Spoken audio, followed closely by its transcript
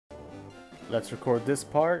let's record this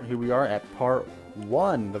part. Here we are at part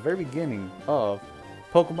 1, the very beginning of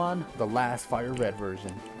Pokemon, the Last FireRed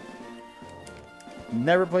version.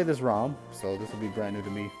 Never played this ROM, so this will be brand new to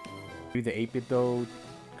me. Maybe the 8-bit though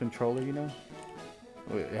controller, you know?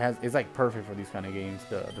 It's like perfect for these kind of games,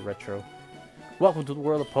 the retro. Welcome to the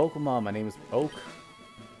world of Pokemon. My name is Oak.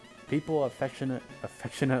 People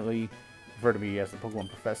affectionately refer to me as the Pokemon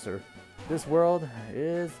Professor. This world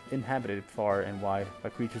is inhabited far and wide by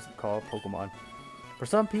creatures called Pokemon. For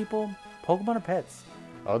some people, Pokemon are pets.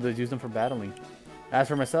 Others use them for battling. As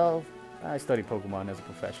for myself, I study Pokemon as a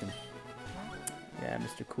profession. Yeah,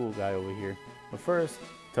 Mr. Cool Guy over here. But first,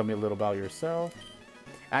 tell me a little about yourself.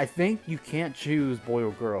 I think you can't choose boy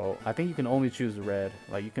or girl. I think you can only choose red.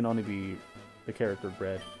 Like, you can only be the character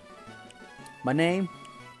red. My name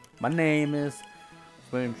is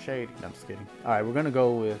Slim Shady. No, I'm just kidding. Alright, we're gonna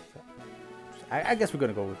go with... I guess we're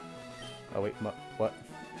gonna go with... Oh, wait, what?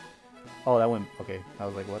 Oh, that went... Okay, I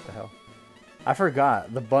was like, what the hell? I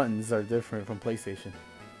forgot. The buttons are different from PlayStation.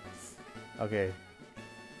 Okay.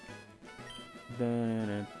 Dun,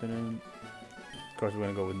 dun, dun. Of course, we're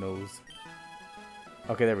gonna go with nose.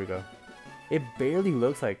 Okay, there we go. It barely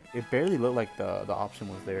looked like the option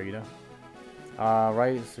was there, you know?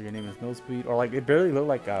 Right, so your name is Nosebleed. Or like, it barely looked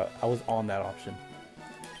like I was on that option.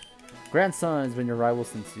 Grandson has been your rival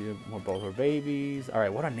since you were both were babies.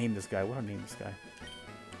 Alright, what do I name this guy? We'll name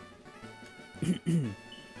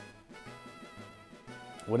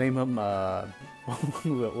him,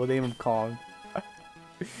 we'll name him Kong.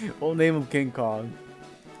 We'll name him King Kong.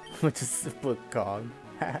 Which is Book Kong.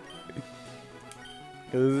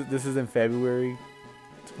 This is in February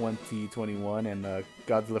 2021, and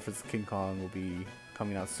Godzilla vs. King Kong will be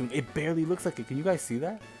coming out soon. It barely looks like it. Can you guys see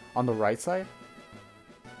that? On the right side?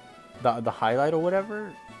 The highlight or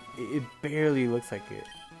whatever? It barely looks like it.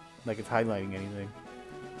 Like it's highlighting anything.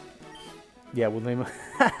 Yeah, we'll name him...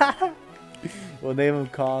 we'll name him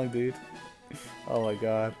Kong, dude. Oh my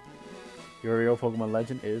god. Your real Pokemon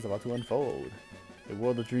legend is about to unfold. A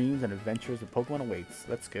world of dreams and adventures with Pokemon awaits.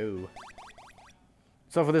 Let's go.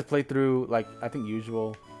 So for this playthrough, like I think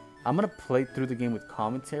usual, I'm gonna play through the game with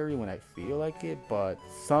commentary when I feel like it, but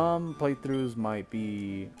some playthroughs might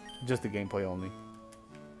be just the gameplay only.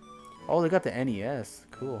 Oh, they got the NES.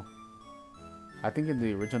 Cool. I think in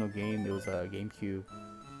the original game it was a GameCube.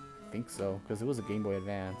 I think so, because it was a Game Boy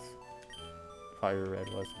Advance.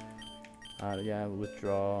 FireRed was. Yeah,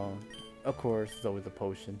 withdraw. Of course, it's always a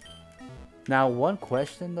potion. Now, one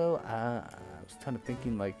question though, I was kind of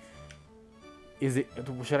thinking like,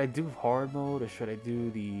 should I do hard mode or should I do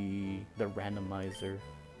the randomizer?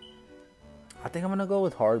 I think I'm gonna go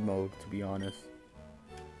with hard mode, to be honest.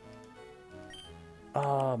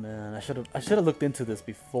 Oh man, I should have looked into this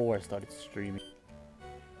before I started streaming.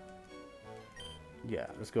 Yeah,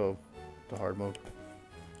 let's go to hard mode.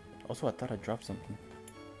 Also, I thought I dropped something.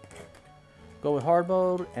 Go with hard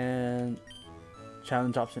mode and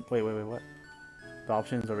challenge option. Wait, what? The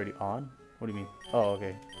option is already on? What do you mean? Oh,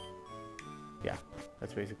 okay. Yeah,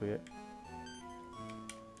 that's basically it.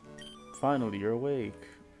 Finally, you're awake.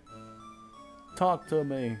 Talk to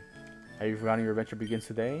me. Have you forgotten your adventure begins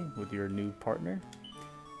today with your new partner?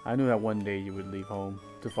 I knew that one day you would leave home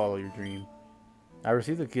to follow your dream. I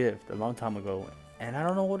received a gift a long time ago, and I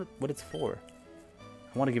don't know what it's for.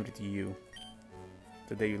 I want to give it to you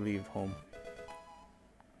the day you leave home.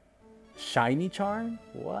 Shiny charm?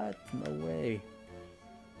 What? No way.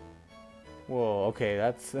 Whoa, okay,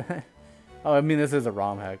 that's... Oh, I mean, this is a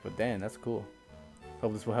ROM hack, but damn, that's cool.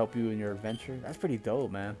 Hope this will help you in your adventure. That's pretty dope,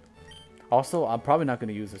 man. Also, I'm probably not going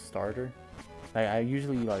to use a starter. Like, I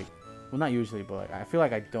usually, like... Well, not usually, but like, I feel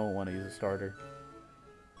like I don't want to use a starter.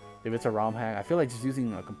 If it's a ROM hack, I feel like just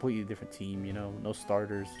using a completely different team, you know? No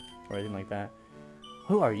starters or anything like that.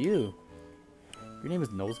 Who are you? Your name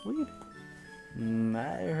is Nosebleed?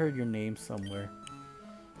 I heard your name somewhere.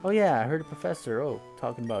 Oh yeah, I heard a Professor Oak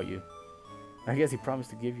talking about you. I guess he promised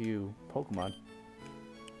to give you Pokemon.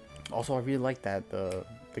 Also, I really like that the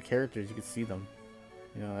characters, you can see them.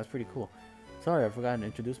 You know, that's pretty cool. Sorry, I forgot to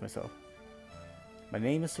introduce myself. My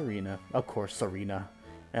name is Serena. Of course, Serena.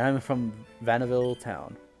 And I'm from Vanillville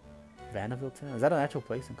Town. Vanillville Town? Is that an actual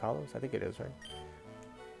place in Kalos? I think it is, right?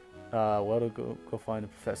 Well, to go find the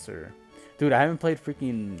Professor. Dude, I haven't played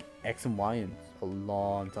freaking X and Y in a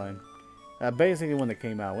long time. Basically, when they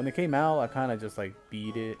came out. When they came out, I kind of just like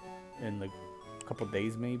beat it in like a couple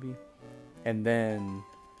days maybe. And then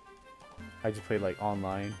I just played like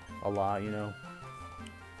online a lot, you know.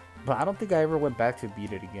 But I don't think I ever went back to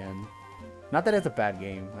beat it again. Not that it's a bad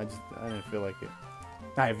game. I didn't feel like it.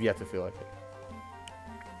 I have yet to feel like it.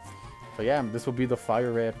 So yeah, this will be the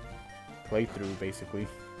FireRed playthrough basically.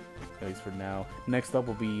 at least for now. Next up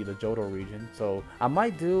will be the Johto region. So I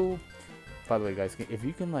might do. By the way, guys, if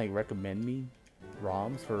you can like recommend me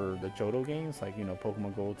ROMs for the Johto games, like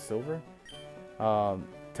Pokemon Gold, Silver,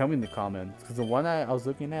 tell me in the comments. Because the one I was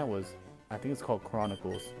looking at was, I think it's called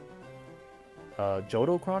Chronicles.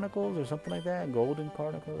 Johto Chronicles or something like that. Golden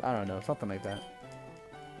Chronicles. I don't know, something like that.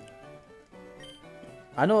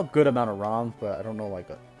 I know a good amount of ROMs, but I don't know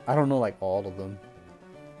like all of them.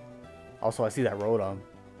 Also, I see that Rotom.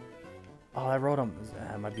 Oh, that Rotom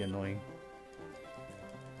might be annoying.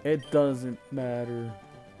 It doesn't matter.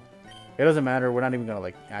 It doesn't matter. We're not even gonna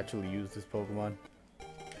like actually use this Pokemon.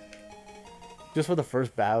 Just for the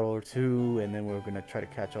first battle or two, and then we're gonna try to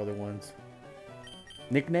catch other ones.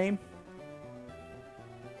 Nickname?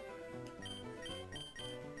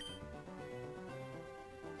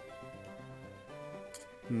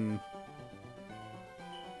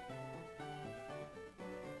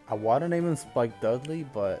 I want to name him Spike Dudley,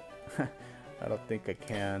 but I don't think I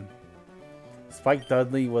can. Spike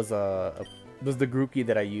Dudley was the groupie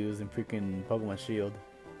that I used in freaking Pokemon Shield.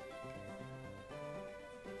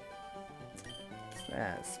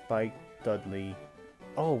 Spike Dudley.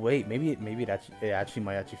 Oh wait, maybe it actually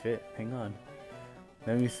might fit. Hang on.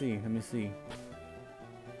 Let me see.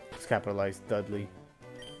 Let's capitalize Dudley.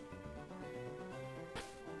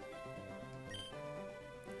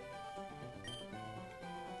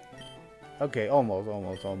 Okay,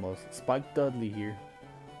 almost. Spike Dudley here.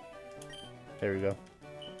 There we go.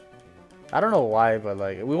 I don't know why, but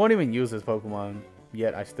like we won't even use this Pokemon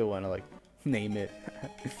yet. I still want to like name it.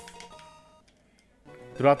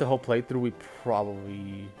 Throughout the whole playthrough, we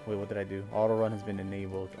probably what did I do? Auto run has been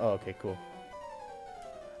enabled. Oh, okay, cool.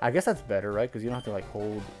 I guess that's better, right? Because you don't have to like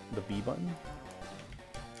hold the B button.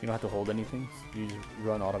 You don't have to hold anything. You just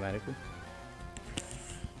run automatically.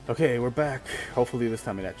 Okay, we're back. Hopefully this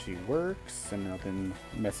time it actually works and nothing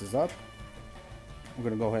messes up. We're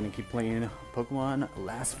gonna go ahead and keep playing Pokemon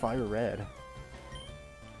Last FireRed.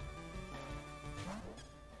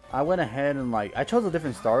 I went ahead and like I chose a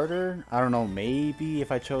different starter. I don't know, maybe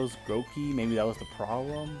if I chose Grookey, maybe that was the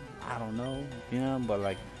problem. I don't know, but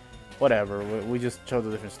like whatever. We just chose a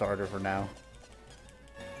different starter for now.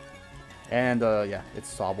 And yeah,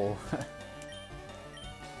 it's Sobble.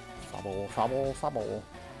 Sobble.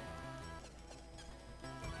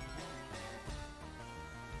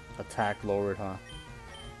 Attack lowered, huh?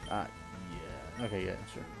 Yeah. Okay, yeah,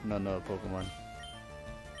 sure. No Pokemon.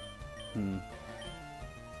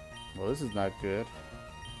 Well, this is not good.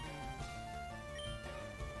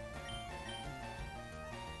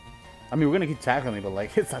 I mean, we're gonna keep tackling it, but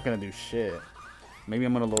like, it's not gonna do shit. Maybe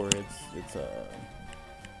I'm gonna lower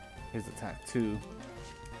his attack too.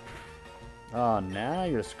 Oh, now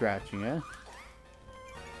you're scratching, eh?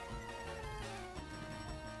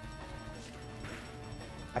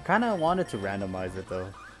 I kind of wanted to randomize it though.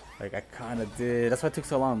 Like I kind of did. That's why it took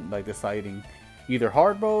so long, like deciding either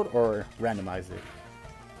hard mode or randomize it.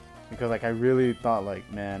 Because like I really thought like,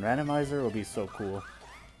 man, randomizer would be so cool.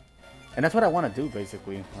 And that's what I want to do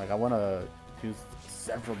basically. Like I want to use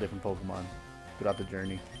several different Pokemon throughout the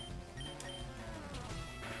journey.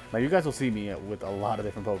 Like you guys will see me with a lot of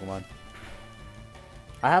different Pokemon.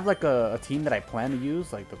 I have like a team that I plan to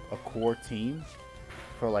use, like a core team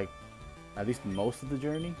for like at least most of the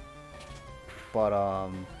journey. But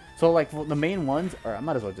so like the main ones, or I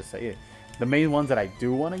might as well just say it, the main ones that I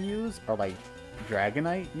do want to use are like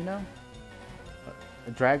Dragonite,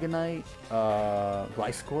 Dragonite,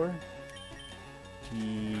 Gliscor,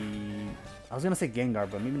 I was gonna say Gengar,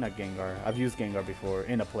 but maybe not Gengar. I've used Gengar before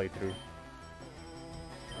in a playthrough.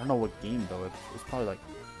 I don't know what game though. It's probably like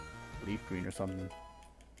Leaf Green or something.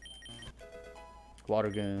 Water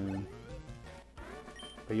Gun.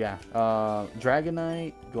 But yeah,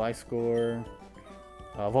 Dragonite, Gliscor,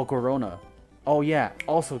 Volcarona. Oh yeah,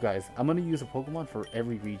 also guys, I'm gonna use a Pokemon for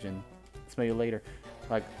every region. Smell you later.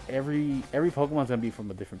 Like every Pokemon's gonna be from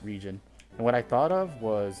a different region. And what I thought of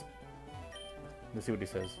was, let's see what he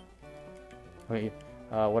says. Okay,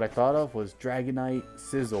 what I thought of was Dragonite,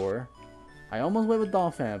 Scizor. I almost went with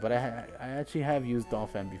Dolphin, but I actually have used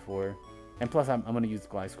Dolphin before, and plus I'm gonna use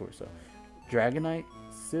Gliscor. So Dragonite,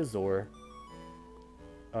 Scizor.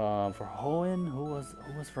 For Hoenn, who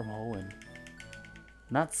was from Hoenn?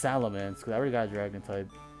 Not Salamence, because I already got a Dragon type.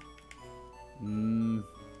 Who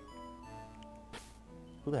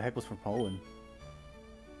the heck was from Hoenn?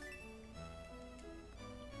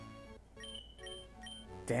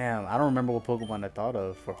 Damn, I don't remember what Pokemon I thought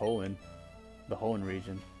of for Hoenn. The Hoenn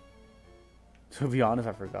region. To be honest,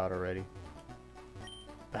 I forgot already.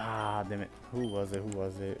 Ah, damn it. Who was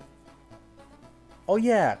it? Oh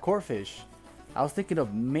yeah, Corphish. I was thinking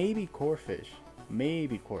of maybe Corphish.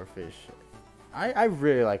 maybe Corphish. I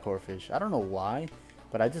really like Corphish. I don't know why,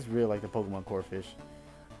 but I just really like the Pokemon Corphish.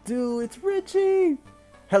 Dude, it's Ritchie!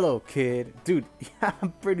 Hello, kid. Dude,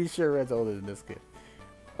 I'm pretty sure Red's older than this kid.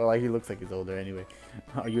 Or like, he looks like he's older anyway.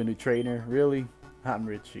 Are you a new trainer? Really? I'm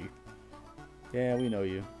Ritchie. Yeah, we know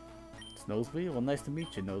you. It's Noseby? Well, nice to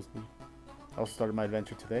meet you, Noseby. I also started my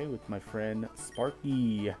adventure today with my friend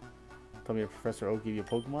Sparky. Tell me if Professor Oak gave you a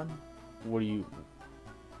Pokemon?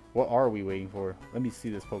 What are we waiting for? Let me see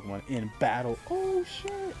this Pokemon in battle. Oh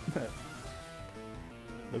shit!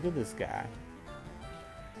 Look at this guy.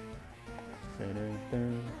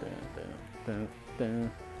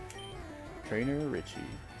 Trainer Ritchie.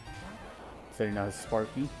 Setting out his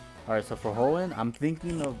Sparky. Alright, so for Hoenn, I'm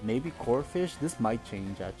thinking of maybe Corphish. This might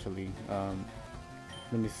change actually.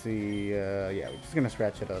 Let me see. Yeah, we're just gonna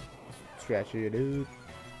scratch it up. Scratch it up.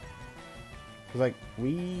 Cause like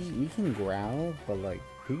we can growl, but like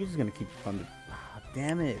Pikachu's just gonna keep thunder. Ah,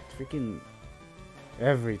 damn it! Freaking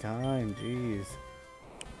every time, jeez.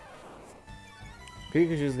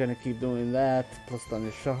 Pikachu's gonna keep doing that. Plus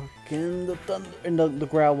Thunder Shock and the thunder and the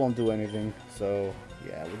growl won't do anything. So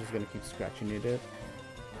yeah, we're just gonna keep scratching it.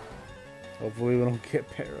 Hopefully we don't get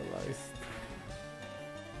paralyzed.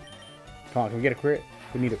 Come on, can we get a crit?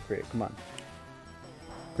 We need a crit. Come on.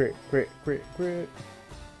 Crit, crit, crit, crit.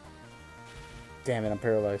 Damn it, I'm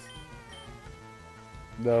paralyzed.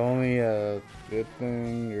 The only good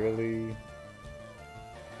thing really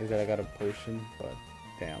is that I got a potion, but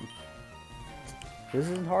damn. This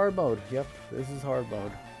is hard mode. Yep, this is hard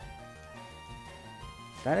mode.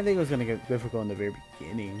 I didn't think it was gonna get difficult in the very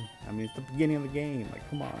beginning. I mean, it's the beginning of the game. Like,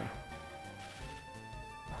 come on.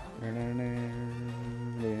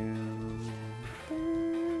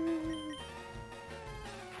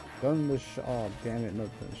 Thunder Shock. Oh, damn it, no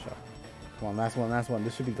Thunder Shock. Come on, last one, last one.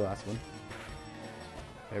 This should be the last one.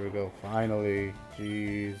 There we go. Finally.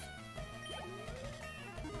 Jeez.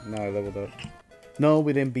 Now I leveled up. No,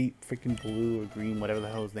 we didn't beat freaking blue or green, whatever the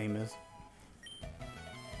hell his name is.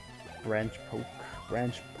 Branch Poke.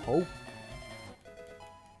 Branch Poke.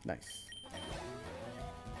 Nice.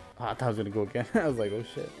 Oh, I thought I was gonna go again. I was like, oh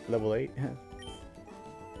shit. Level 8.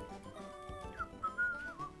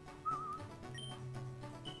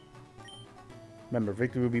 Remember,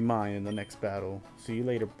 victory will be mine in the next battle. See you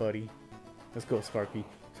later, buddy. Let's go, Sparky.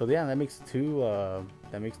 So yeah, that makes two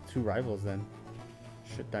rivals then.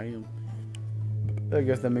 Shit, damn. I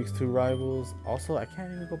guess that makes 2 rivals. Also, I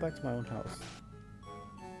can't even go back to my own house.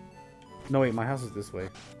 No, wait, my house is this way.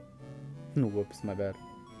 Whoops, my bad.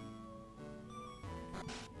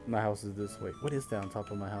 My house is this way. What is that on top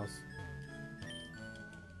of my house?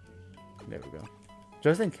 There we go.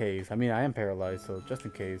 Just in case. I mean, I am paralyzed, so just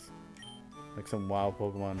in case. Like some wild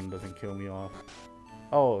Pokemon doesn't kill me off.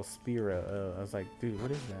 Oh, Spira. I was like, dude,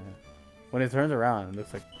 what is that? When it turns around, it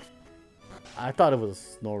looks like... I thought it was a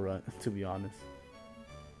Snorunt, to be honest.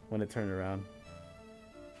 When it turned around.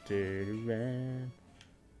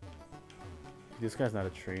 This guy's not a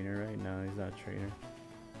trainer, right? No, he's not a trainer.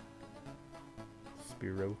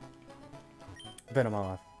 Spearow.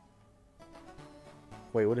 Venomoth.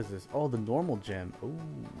 Wait, what is this? Oh, the normal gem. Ooh.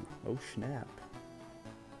 Oh, snap.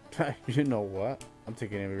 You know what? I'm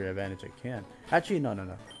taking every advantage I can. Actually,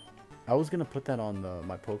 no. I was gonna put that on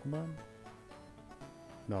my Pokemon.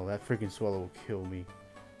 No, that freaking Swallow will kill me.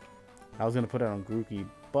 I was gonna put it on Grookey,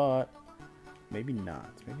 but maybe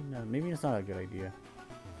not. Maybe not. Maybe it's not a good idea.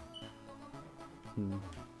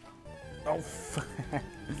 Oh,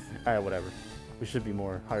 alright, whatever. We should be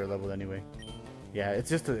more higher leveled anyway. Yeah, it's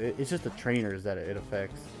just the trainers that it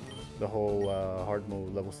affects. The whole hard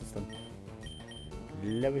mode level system.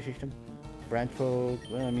 Level system. Branch Poke.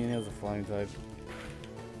 Well, I mean, it has a flying type.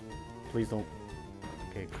 Please don't.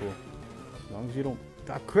 Okay, cool. As long as you don't.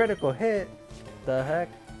 A critical hit. The heck?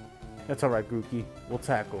 That's alright, Grookey. We'll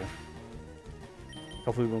tackle.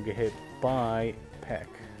 Hopefully we won't get hit by Peck.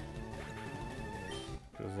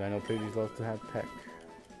 Because I know Pidgeys love to have Peck.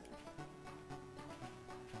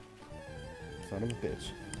 Son of a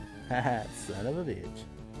bitch. Haha, son of a bitch.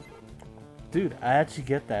 Dude, I actually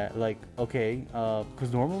get that. Like, okay,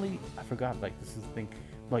 because normally, I forgot, like, this is the thing.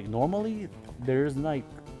 Like, normally, there's like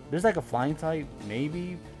a flying type,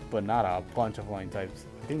 maybe, but not a bunch of flying types.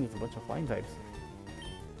 I think there's a bunch of flying types.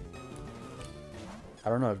 I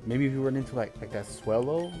don't know, maybe if you run into like that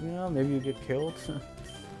Swallow, you know, maybe you get killed.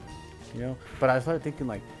 You know? But I started thinking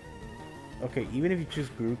like, okay, even if you choose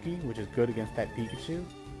Grookey, which is good against that Pikachu,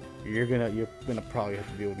 you're gonna probably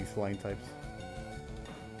have to deal with these flying types.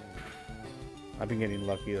 I've been getting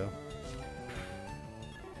lucky though.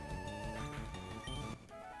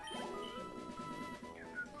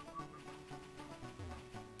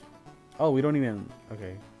 Oh, we don't even...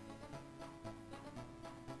 Okay.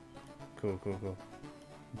 Cool.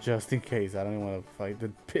 Just in case. I don't even want to fight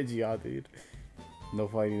the Pidgeot, dude. No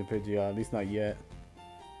fighting the Pidgeot. At least not yet.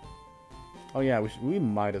 Oh, yeah. We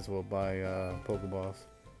might as well buy Pokeballs.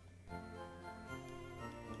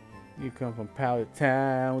 You come from Pallet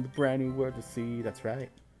Town with a brand new word to see. That's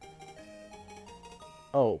right.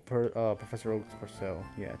 Oh, Professor Oak's Parcel.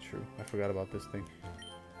 Yeah, true. I forgot about this thing.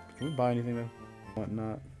 Can we buy anything though?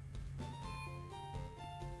 Whatnot.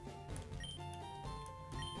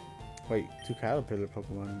 Wait, 2 Caterpillar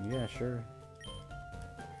Pokemon. Yeah, sure.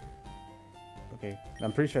 Okay,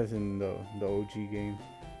 I'm pretty sure it's in the OG game.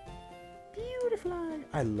 Beautifly.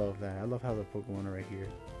 I love that. I love how the Pokemon are right here.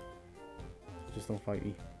 Just don't fight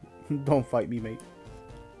me. Don't fight me, mate.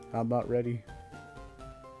 I'm not ready.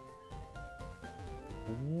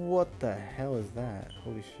 What the hell is that?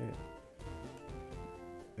 Holy shit.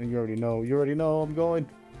 And you already know I'm going.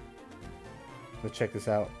 Let's check this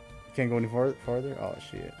out. Can't go any farther? Oh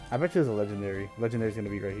shit. I bet you there's a legendary. Legendary's gonna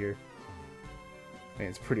be right here. Man,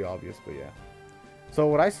 it's pretty obvious, but yeah. So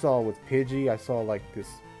what I saw with Pidgey, I saw like this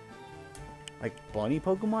like bunny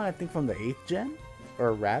Pokemon, I think from the 8th gen? Or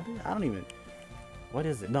a rabbit? I don't even... What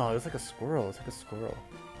is it? No, it's like a squirrel. It's like a squirrel.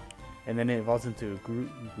 And then it evolves into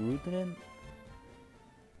Gruden?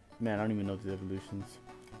 Man, I don't even know the evolutions.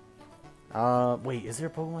 Wait, is there a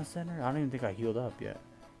Pokemon Center? I don't even think I healed up yet.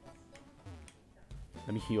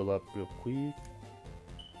 Let me heal up real quick.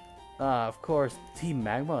 Of course, Team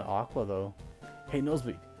Magma Aqua though. Hey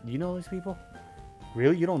Nosebleed, do you know these people?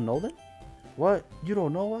 Really? You don't know them? What? You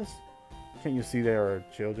don't know us? Can't you see they are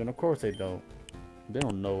children? Of course they don't. They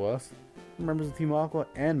don't know us. Members of Team Aqua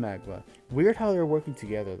and Magma. Weird how they're working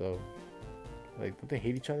together though. Like, don't they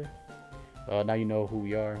hate each other? Now you know who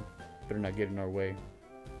we are. Better not get in our way.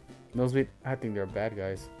 Nosebleed, I think they're bad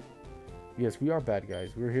guys. Yes, we are bad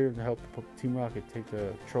guys. We're here to help Team Rocket take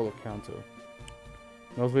the control of Kanto.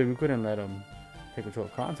 Nosebleed, we couldn't let them take control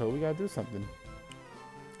of Kanto. We gotta do something.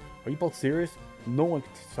 Are you both serious? No one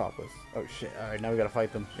can stop us. Oh shit. Alright, now we gotta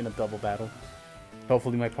fight them in a double battle.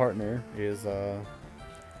 Hopefully my partner is,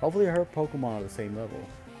 hopefully her Pokemon are the same level.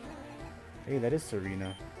 Hey, that is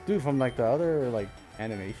Serena. Dude, from like the other, like,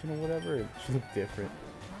 animation or whatever, she looked different.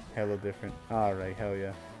 Hella different. Alright, hell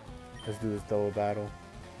yeah. Let's do this double battle.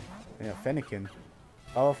 Yeah, Fennekin.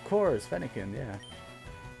 Oh, of course, Fennekin, yeah.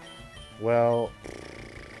 Well,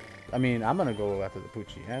 I mean, I'm gonna go after the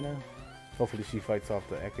Poochyena. Hopefully she fights off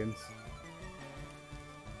the Ekans.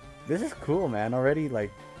 This is cool, man. Already,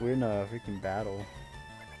 like, we're in a freaking battle.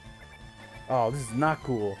 Oh, this is not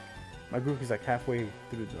cool. My group is like halfway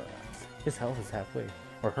through the... His health is halfway.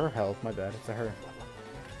 Or her health, my bad. It's a her.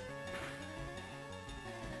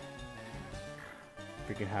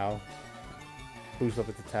 Freaking how. Boost up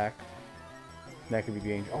its attack. That could be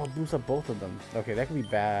dangerous. Oh, boost up both of them. Okay, that could be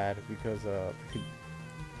bad because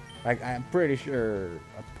like I'm pretty sure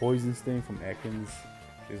a poison sting from Ekans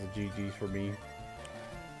is a GG for me.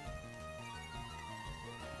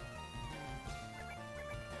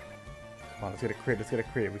 Come on, let's get a crit. Let's get a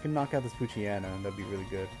crit. We can knock out this Poochyena and that'd be really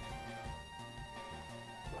good.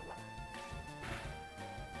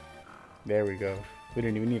 There we go. We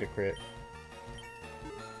didn't even need a crit.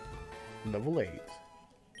 Level 8.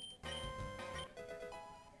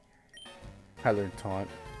 I learned Taunt.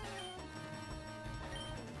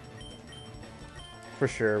 For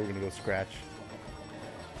sure, we're gonna go Scratch.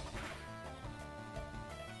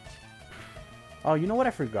 Oh, you know what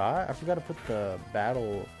I forgot? I forgot to put the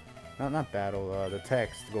battle... Not battle, the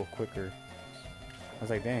text to go quicker. I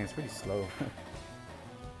was like, dang, it's pretty slow.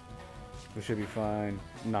 We should be fine.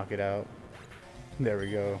 Knock it out. There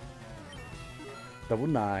we go. Level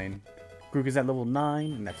 9. Grook is at level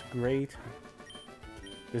 9, and that's great.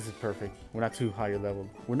 This is perfect. We're not too higher level.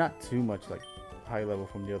 We're not too much like high level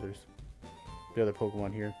from the others. The other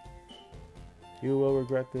Pokemon here. You will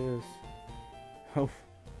regret this. Oh,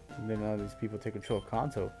 and then all these people take control of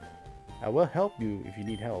Kanto. I will help you if you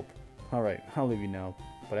need help. Alright, I'll leave you now.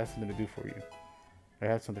 But I have something to do for you. I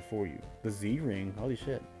have something for you. The Z-Ring. Holy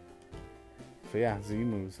shit. So yeah, Z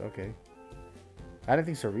moves. Okay. I didn't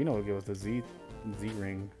think Serena would give us the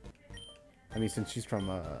Z-Ring. I mean, since she's from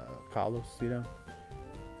Kalos, you know?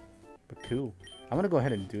 But cool. I'm gonna go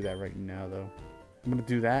ahead and do that right now, though. I'm gonna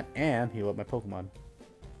do that and heal up my Pokemon.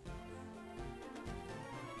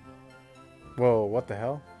 Whoa, what the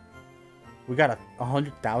hell? We got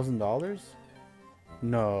 $100,000?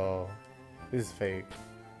 No. This is fake.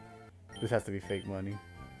 This has to be fake money.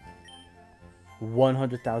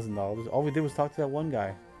 $100,000? All we did was talk to that one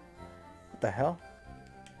guy. What the hell?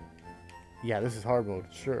 Yeah, this is hard mode,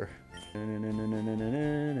 sure. For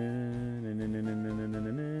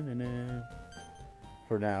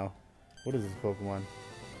now. What is this Pokemon?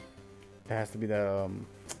 It has to be the,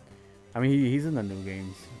 I mean, he's in the new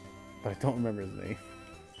games, but I don't remember his name.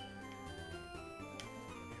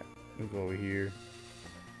 We'll go over here.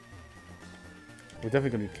 We're definitely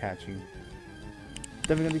gonna be catching.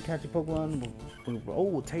 Pokemon.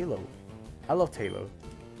 Oh, Tailo. I love Tailo.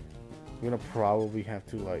 We're gonna probably have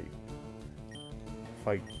to like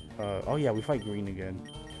fight. Oh yeah, we fight Green again,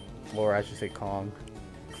 or I should say Kong.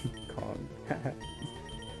 Kong.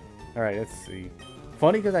 All right, let's see.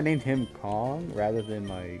 Funny because I named him Kong rather than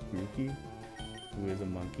my Grookey, who is a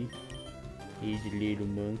monkey. He's a little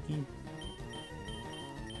monkey.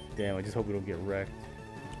 Damn, I just hope we don't get wrecked.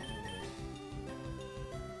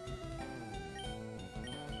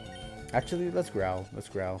 Actually, let's growl.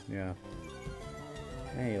 Yeah.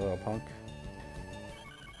 Hey, little punk.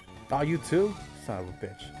 Oh, you too? Son of a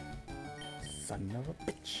bitch. Son of a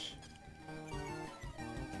bitch.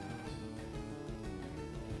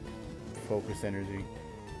 Focus energy.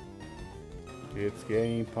 It's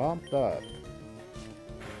getting pumped up.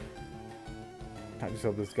 I just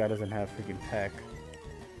hope this guy doesn't have freaking peck.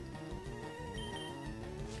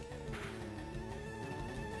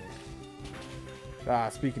 Ah,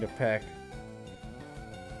 speaking of peck.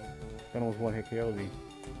 That almost one hit KO'd me.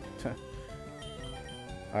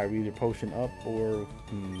 Alright, we either potion up or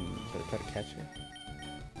should I try to catch it?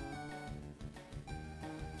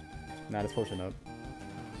 Nah, let's potion up.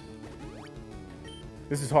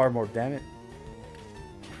 This is hard mode, damn it.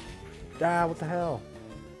 Ah, what the hell?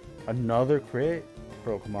 Another crit?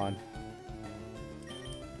 Bro, come on.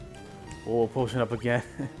 Oh, potion up again.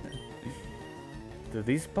 Do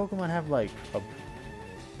these Pokemon have like a...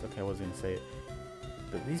 Okay, I wasn't gonna say it.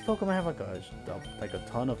 Do these Pokemon have like a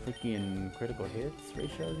ton of freaking critical hits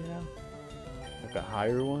ratios, you know? Like a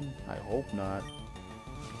higher one? I hope not.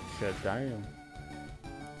 Shit, damn.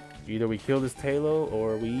 Either we kill this Tailo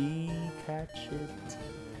or we catch it.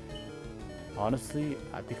 Honestly,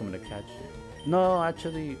 I think I'm gonna catch it. No,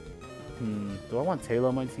 actually, do I want Tailo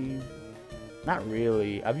on my team? Not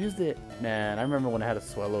really. I've used it, man. I remember when I had a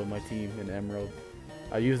Swellow in my team in Emerald.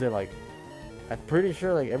 I used it like, I'm pretty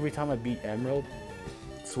sure like every time I beat Emerald,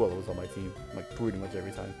 Swellow was on my team. Like pretty much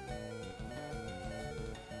every time.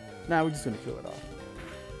 Nah, we're just gonna kill it off.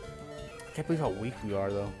 I can't believe how weak we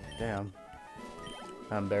are though. Damn.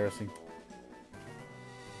 How embarrassing.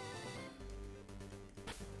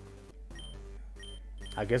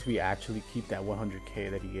 I guess we actually keep that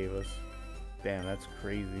 100k that he gave us. Damn, that's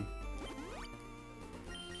crazy.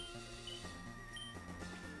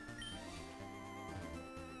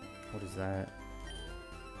 What is that?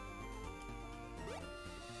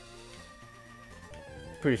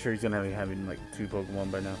 Pretty sure he's gonna be having like 2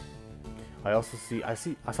 Pokemon by now. I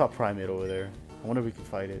saw Primeape over there. I wonder if we can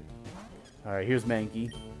fight it. Alright, here's Mankey.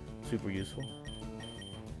 Super useful.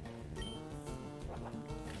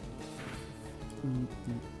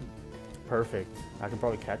 Perfect. I can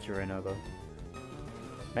probably catch it right now though.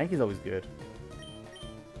 Mankey's always good.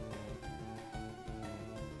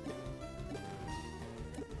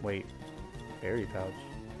 Wait. Berry pouch.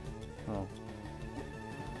 Oh.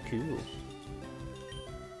 Cool.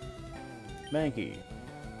 Mankey.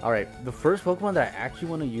 Alright, the first Pokemon that I actually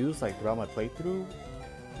want to use like throughout my playthrough,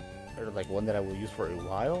 or like one that I will use for a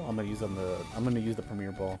while, I'm gonna use the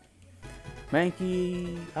Premier Ball.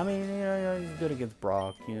 Mankey, I mean, you know, he's good against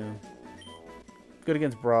Brock, you know. Good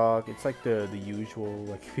against Brock. It's like the usual,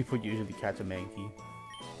 like people usually catch a Mankey.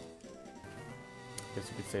 Guess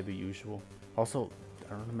you could say the usual. Also,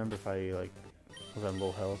 I don't remember if I like was on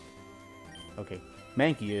low health. Okay,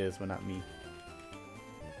 Mankey is, but not me.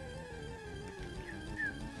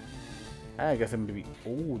 I guess I'm gonna be.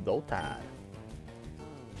 Ooh, Lotad.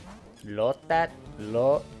 Lotad.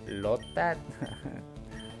 Lotad.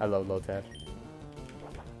 I love Lotad.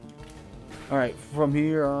 Alright, from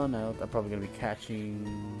here on out, I'm probably gonna be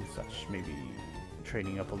catching such, maybe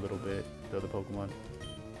trading up a little bit the other Pokemon.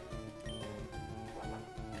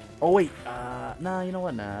 Oh wait, nah, you know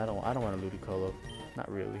what? Nah, I don't want a Ludicolo. Not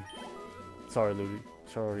really. Sorry,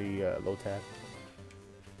 Lotad.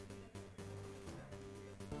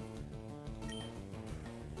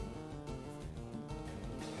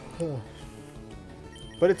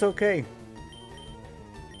 But it's okay.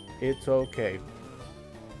 It's okay.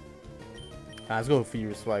 Let's go with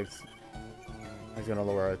Fever Swipes. He's gonna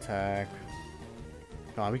lower our attack.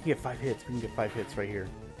 Come on, we can get 5 hits. We can get 5 hits right here.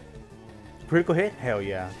 Critical hit? Hell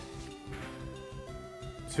yeah.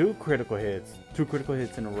 2 critical hits. 2 critical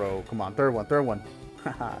hits in a row. Come on, third one.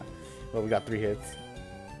 Haha. Well, we got 3 hits.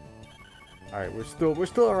 Alright, we're still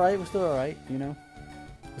alright, you know.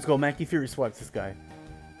 Let's go, Mankey Fury swipes this guy.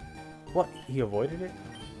 What? He avoided it?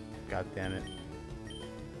 God damn it.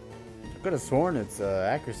 I could have sworn its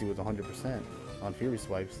accuracy was 100% on Fury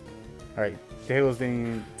swipes. Alright, Taylor's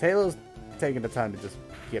taking the time to just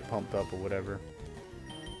get pumped up or whatever.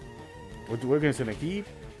 We're gonna gonna keep.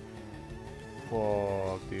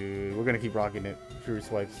 Fuck, dude. We're gonna keep rocking it. Fury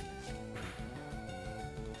swipes.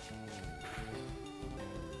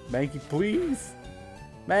 Mankey, please!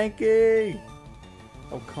 Mankey!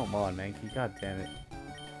 Oh, come on, Mankey. God damn it.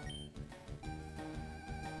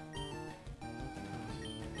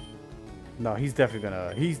 No, he's definitely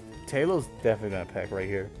gonna... Taylor's definitely gonna peck right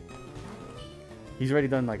here. He's already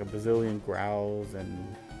done like a bazillion growls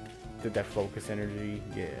and did that focus energy.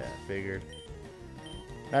 Yeah, figured.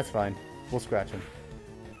 That's fine. We'll scratch him.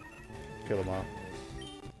 Kill him off.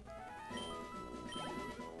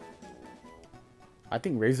 I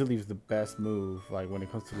think Razor Leaf's the best move, like when it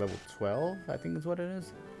comes to level 12, I think is what it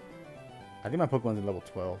is. I think my Pokemon's in level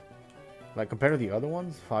 12. Like compared to the other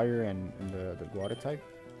ones, Fire and the water type.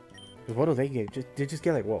 Because what do they get? They just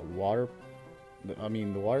get like what, water? I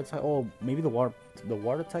mean the water type. Oh, maybe the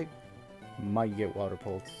water type might get water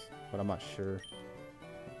pulse, but I'm not sure.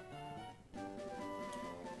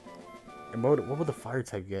 And what would the fire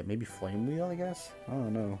type get? Maybe Flame Wheel, I guess? I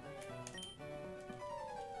don't know.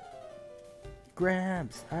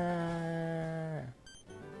 Grabs! Ah!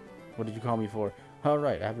 What did you call me for?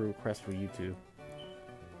 Alright, I have a request for you two.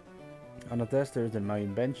 On the desk, there's in my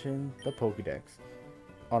invention, the Pokédex.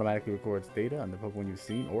 Automatically records data on the Pokemon you've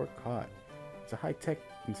seen or caught. It's a high-tech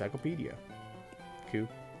encyclopedia. Q.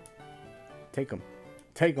 Take them.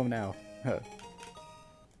 Take them now.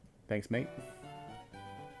 Thanks, mate.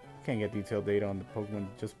 Can't get detailed data on the Pokemon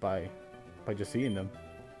just by just seeing them.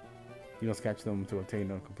 You don't catch them to obtain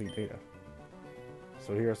complete data.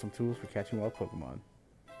 So here are some tools for catching wild Pokemon.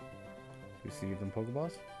 You see them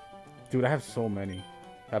Pokeballs? Dude, I have so many.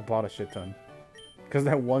 I bought a shit ton. Because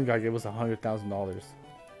that one guy gave us $100,000.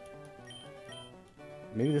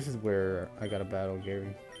 Maybe this is where I gotta battle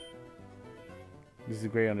Gary. This is a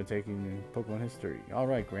great undertaking in Pokemon history.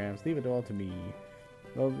 Alright, Grams, leave it all to me.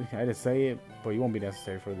 Well, I didn't say it, but you won't be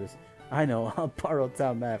necessary for this. I know, I'll borrow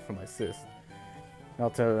town map from my sis. I'll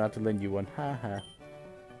tell her not to lend you one. Haha.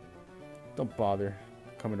 Don't bother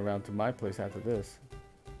coming around to my place after this.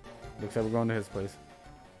 Looks like we're going to his place.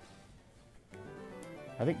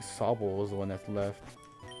 I think Sobble was the one that's left.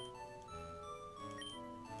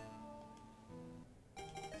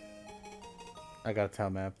 I got a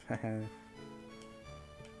town map.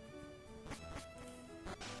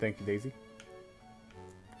 Thank you, Daisy.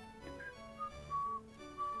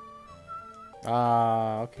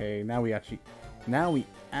 Ah, okay. Now we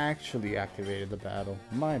actually activated the battle.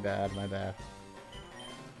 My bad, my bad.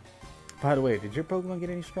 By the way, did your Pokemon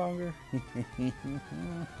get any stronger?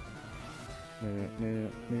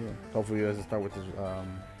 Hopefully he doesn't start with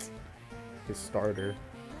his starter.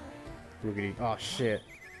 Rookie's. Oh shit.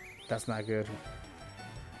 That's not good.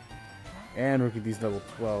 And Rookie's level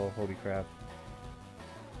 12. Holy crap.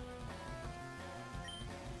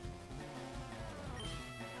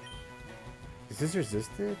 Is this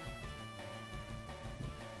resisted?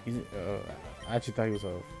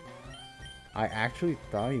 I actually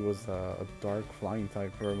thought he was a dark flying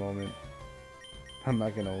type for a moment. I'm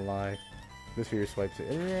not gonna lie. This here swipes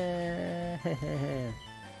it.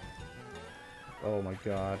 Oh my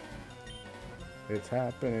god. It's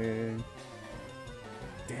happening.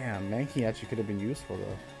 Damn, Mankey actually could have been useful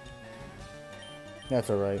though. That's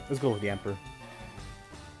alright. Let's go with the Emperor.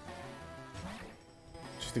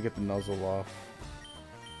 Just to get the nuzzle off.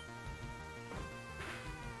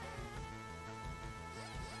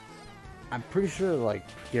 I'm pretty sure, like,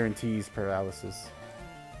 guarantees paralysis.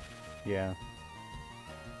 Yeah.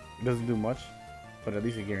 It doesn't do much, but at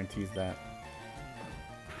least it guarantees that.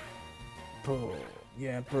 Oh,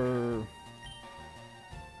 yeah, per.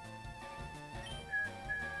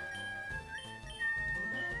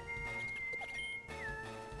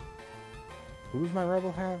 Who does my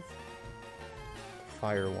rebel have?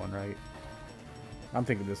 Fire one, right? I'm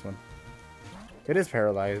thinking this one. It is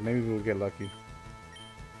paralyzed. Maybe we'll get lucky.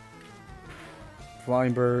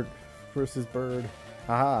 Flying bird versus bird.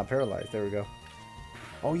 Haha, paralyzed. There we go.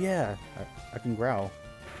 Oh yeah, I can growl.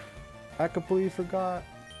 I completely forgot.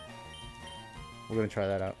 We're gonna try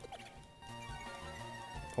that out.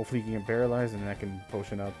 Hopefully he can get paralyzed and then I can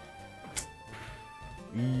potion up.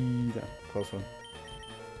 Close one.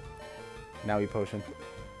 Now we potion.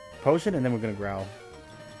 Potion and then we're gonna growl.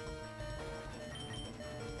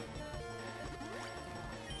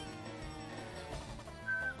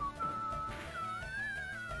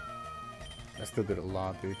 I still did a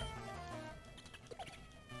lot, dude.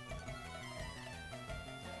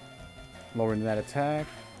 Lowering that attack.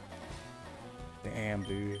 Damn,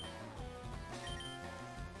 dude.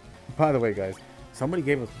 By the way, guys, somebody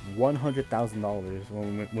gave us $100,000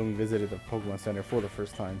 when we visited the Pokemon Center for the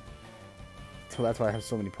first time. So that's why I have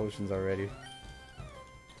so many potions already.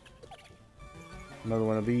 Another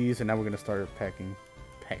one of these, and now we're gonna start packing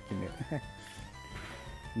it.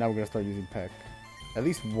 Now we're gonna start using peck. At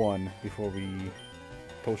least one before we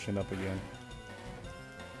potion up again.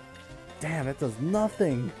 Damn, that does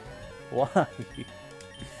nothing. Why?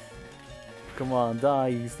 Come on, die,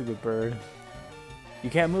 you stupid bird. You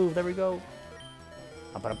can't move. There we go.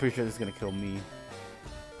 But I'm pretty sure this is gonna kill me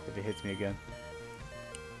if it hits me again.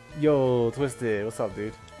 Yo, Twisted, what's up,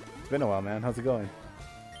 dude? It's been a while, man. How's it going?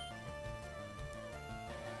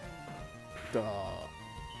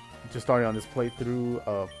 Just starting on this playthrough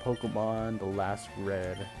of Pokemon The Last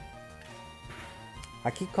Red.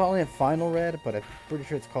 I keep calling it Final Red, but I'm pretty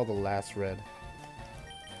sure it's called The Last Red.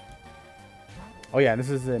 Oh yeah, this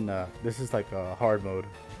is like a hard mode.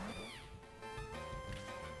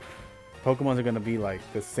 Pokemons are gonna be like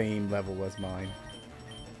the same level as mine.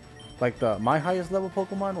 Like my highest level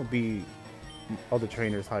Pokemon will be other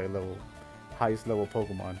trainers' highest level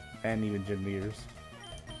Pokemon, and even gym leaders.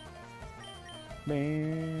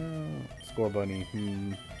 Man, Score Bunny.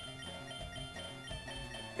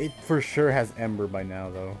 It for sure has Ember by now,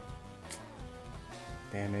 though.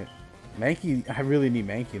 Damn it, Mankey! I really need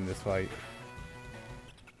Mankey in this fight.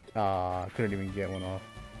 Ah, couldn't even get one off.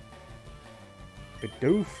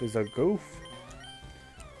 Bidoof is a goof.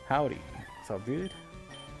 Howdy, what's up, dude?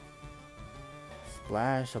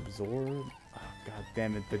 Splash, absorb. Oh, God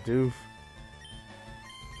damn it, Bidoof.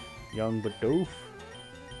 Young Bidoof.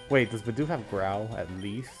 Wait, does Bidoof have Growl at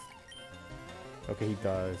least? Okay, he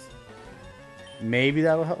does. Maybe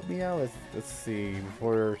that'll help me out. Let's see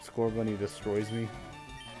before Score Bunny destroys me.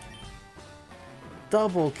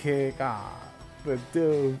 Double kick. Ah,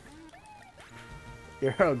 Bidoof.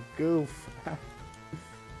 You're a goof.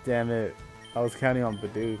 Damn it. I was counting on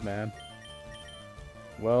Bidoof, man.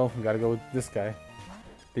 Well, we gotta go with this guy.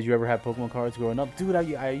 Did you ever have Pokemon cards growing up? Dude,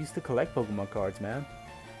 I used to collect Pokemon cards, man.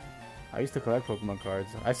 I used to collect Pokemon cards.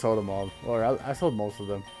 I sold them all. Or I sold most of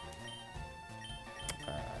them.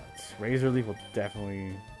 Razor Leaf will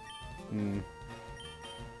definitely...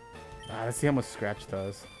 let's see how much Scratch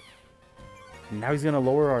does. Now he's gonna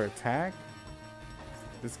lower our attack?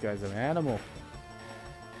 This guy's an animal.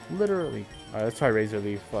 Literally. Alright, let's try Razor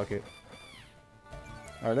Leaf. Fuck it.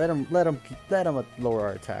 Alright, let him lower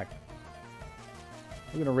our attack.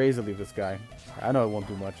 We're gonna Razor Leaf this guy. I know it won't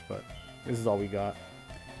do much, but this is all we got.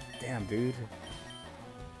 Damn, dude.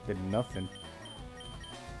 Did nothing.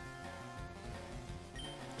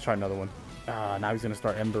 Let's try another one. Ah, now he's gonna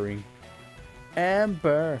start embering.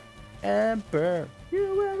 Ember! Ember! You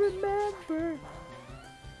will remember!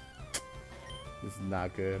 This is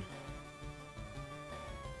not good.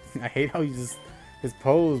 I hate how he just... His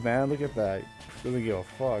pose, man. Look at that. Doesn't give a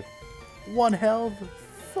fuck. 1 health?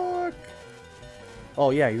 Fuck! Oh,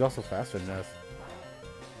 yeah, he's also faster than us.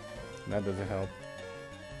 That doesn't help.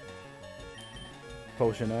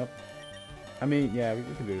 Potion up. I mean, yeah, we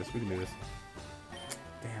can do this. We can do this.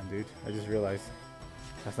 Damn, dude. I just realized.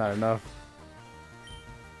 That's not enough.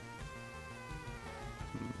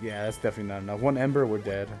 Yeah, that's definitely not enough. 1 Ember, we're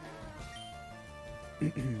dead.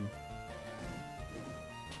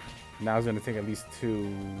 Now it's gonna take at least 2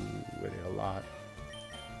 with it a lot.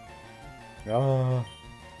 Oh,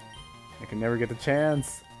 I can never get the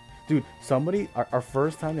chance. Dude, somebody, our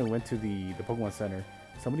first time they went to the Pokemon Center,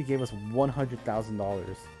 somebody gave us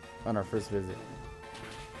 $100,000 on our first visit.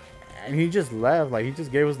 And he just left. Like, he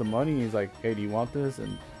just gave us the money. He's like, hey, do you want this?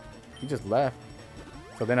 And he just left.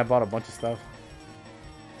 So then I bought a bunch of stuff.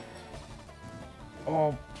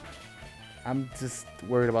 Oh, I'm just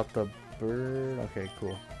worried about the bird. Okay,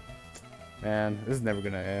 cool. Man, this is never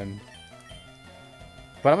gonna end.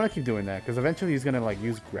 But I'm gonna keep doing that because eventually he's gonna like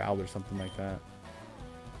use Growl or something like that.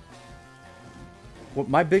 What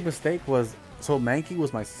my big mistake was, so Mankey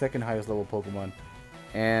was my 2nd highest level Pokemon,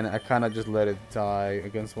 and I kind of just let it die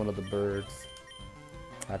against one of the birds.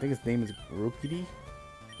 I think his name is Rookity.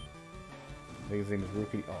 I think his name is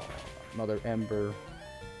Rookity. Oh, another Ember.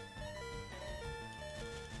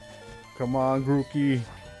 Come on, Grookey.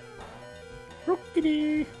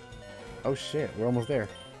 Rookity. Oh shit, we're almost there.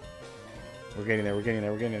 We're getting there, we're getting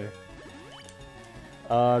there, we're getting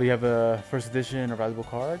there. Do you have a first edition or valuable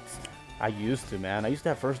cards? I used to, man. I used to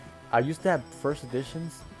have first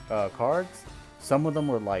editions cards. Some of them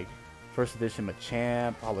were like first edition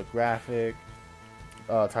Machamp, holographic,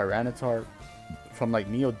 Tyranitar from like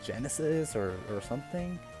Neo Genesis or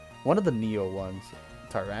something. One of the Neo ones.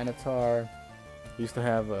 Tyranitar. I used to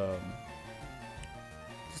have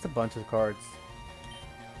Just a bunch of cards.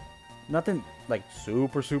 Nothing like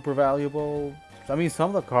super valuable. I mean,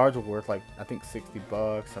 some of the cards were worth like I think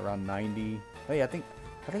 $60, around 90. Hey, I think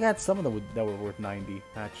I had some of them that were worth 90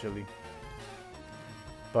 actually.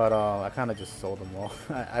 But I kind of just sold them all.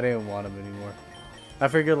 I didn't want them anymore. I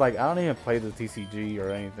figured like I don't even play the TCG or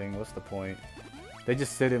anything. What's the point? They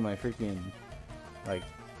just sit in my freaking like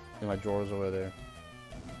in my drawers over there.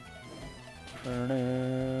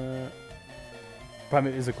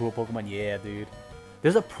 Primate is a cool Pokemon. Yeah, dude.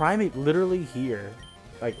 There's a Primate literally here.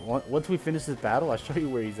 Like once we finish this battle, I'll show you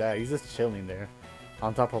where he's at. He's just chilling there,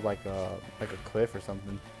 on top of like a cliff or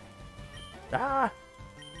something. Ah,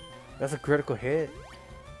 that's a critical hit.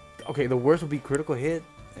 Okay, the worst would be critical hit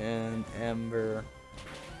and Ember.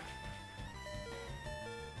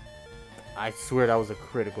 I swear that was a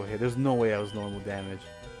critical hit. There's no way that was normal damage.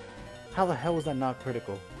 How the hell was that not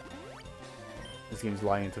critical? This game's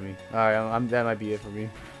lying to me. Alright, that might be it for me.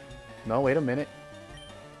 No, wait a minute.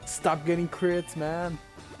 Stop getting crits, man.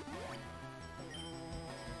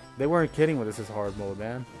 They weren't kidding with this is hard mode,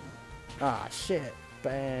 man. Ah, shit.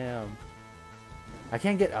 Bam. I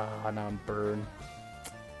can't get... Ah, now I'm burned.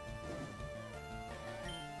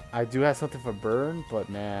 I do have something for burn, but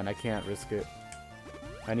man, I can't risk it.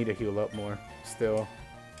 I need to heal up more, still.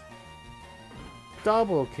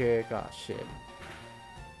 Double kick. Ah, shit.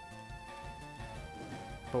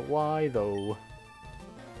 But why, though?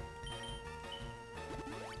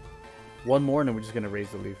 One more and then we're just gonna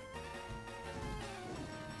raise the leaf.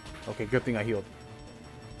 Okay, good thing I healed.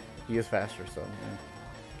 He is faster, so yeah.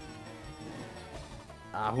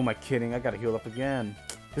 Ah, who am I kidding? I gotta heal up again.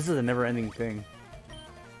 This is a never-ending thing.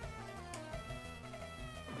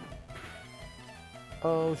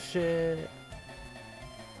 Oh shit.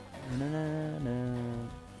 Na, na, na.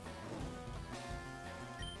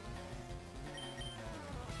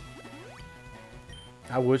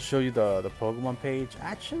 I would show you the Pokemon page.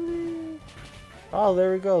 Actually, oh,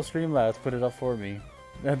 there we go. Streamlabs put it up for me.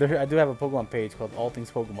 I do have a Pokemon page called All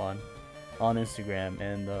Things Pokemon on Instagram,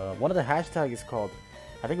 and one of the hashtags is called,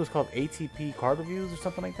 I think it was called ATP card reviews or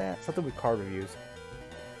something like that. Something with card reviews.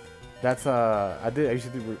 That's I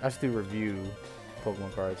used to review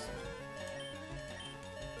Pokemon cards,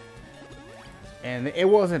 and it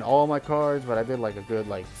wasn't all my cards, but I did like a good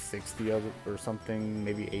like 60 of it or something,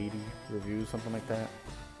 maybe 80 reviews, something like that.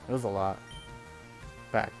 It was a lot.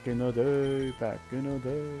 Back in the day, back in the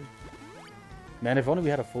day. Man, if only we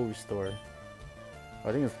had a full restore.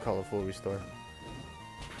 I think it's called a full restore.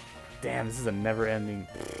 Damn, this is a never-ending.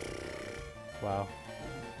 Wow.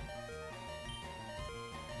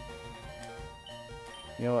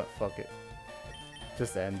 You know what? Fuck it.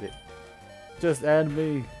 Just end it. Just end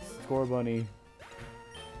me, Score Bunny.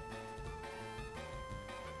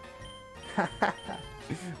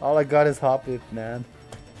 All I got is Hoppip, man.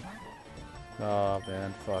 Oh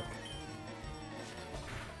man, fuck.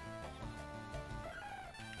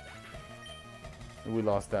 We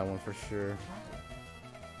lost that one for sure.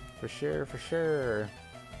 For sure, for sure.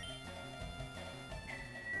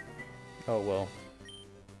 Oh well.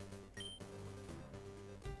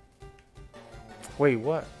 Wait,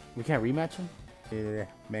 what? We can't rematch him? Yeah,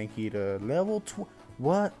 Mankey to level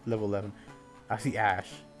what? Level 11. I see Ash.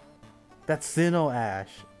 That's Sinnoh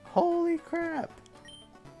Ash. Holy crap.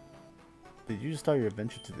 Did you just start your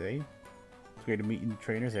adventure today? It's great to meet new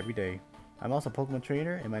trainers every day. I'm also a Pokemon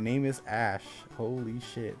trainer and my name is Ash. Holy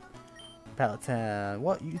shit. Palatown.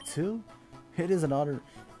 What, you too? It is an honor.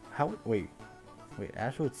 How? Wait,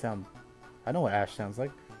 Ash would sound. I know what Ash sounds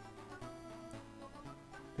like.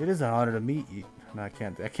 It is an honor to meet you. No, I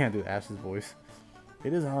can't do Ash's voice.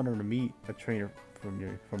 It is an honor to meet a trainer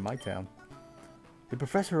from my town. Did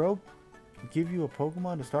Professor Oak give you a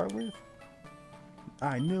Pokemon to start with?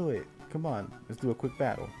 I knew it. Come on, let's do a quick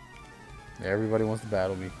battle. Everybody wants to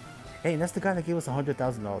battle me. Hey, and that's the guy that gave us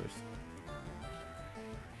 $100,000.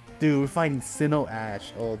 Dude, we're fighting Sinnoh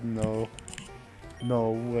Ash. Oh no.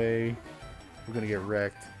 No way. We're gonna get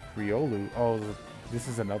wrecked. Riolu. Oh, this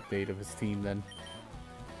is an update of his team then.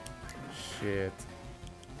 Shit.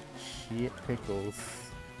 Shit pickles.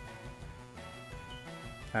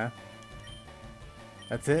 Huh?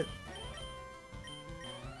 That's it?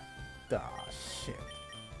 Ah, shit.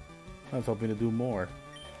 I was hoping to do more.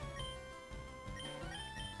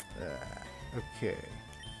 Okay.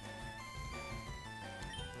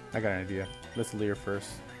 I got an idea. Let's Leer first.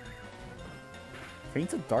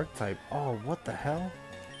 Faint's a dark type. Oh, what the hell?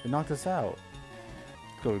 It knocked us out.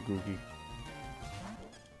 Let's go with Googie.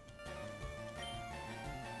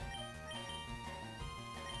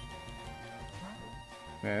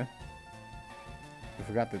 Yeah. We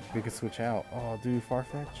forgot that we could switch out. Oh, dude,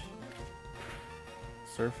 Farfetch.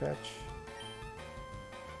 Surf Etch.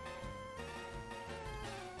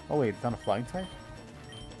 Oh wait, it's not a flying type?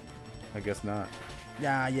 I guess not.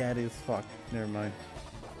 Yeah, it is. Fuck. Never mind.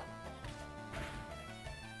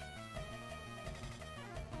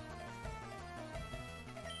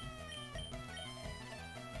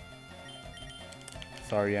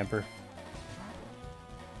 Sorry, Emperor.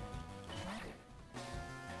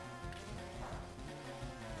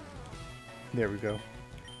 There we go.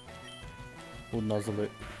 We'll nuzzle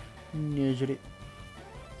it. Nuzzle it.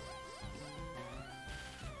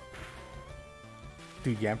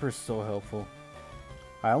 Dude, Yamper's so helpful.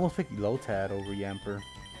 I almost picked Lotad over Yamper.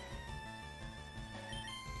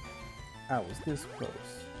 I was this close.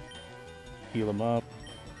 Heal him up.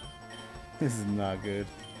 This is not good.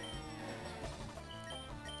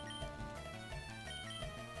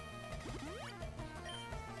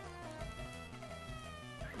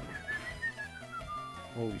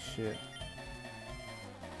 Holy shit.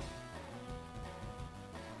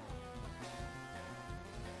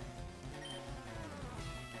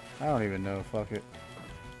 I don't even know, fuck it.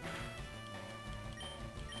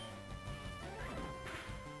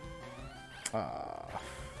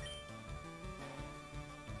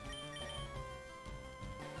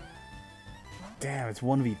 Damn, it's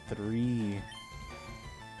 1v3.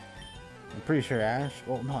 I'm pretty sure Ash,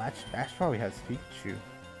 well no, Ash probably has Pikachu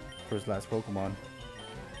for his last Pokemon.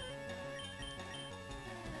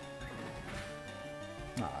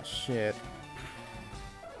 Ah, shit.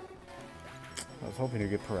 I was hoping to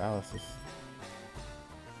get paralysis.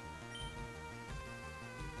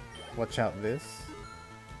 Watch out this.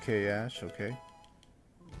 Okay, Ash, okay.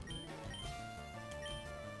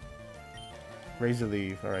 Razor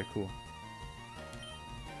Leaf, alright, cool.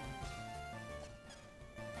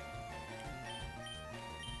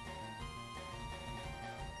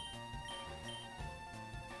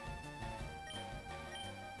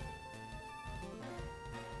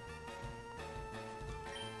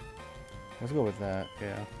 Let's go with that,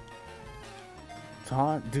 yeah.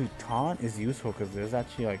 Taunt, dude, Taunt is useful because there's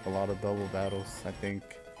actually like a lot of double battles, I think.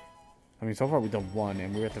 I mean, so far we've done one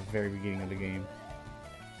and we're at the very beginning of the game.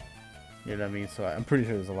 You know what I mean? So I'm pretty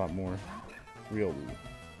sure there's a lot more real loot.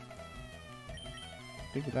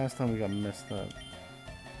 I think the last time we got messed up.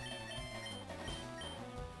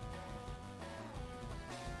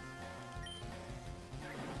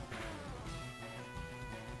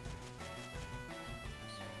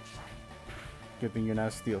 Good thing you're not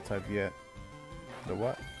a steel type yet. The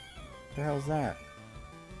what? The hell's that?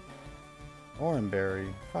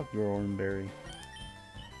 Oranberry. Fuck your Oranberry.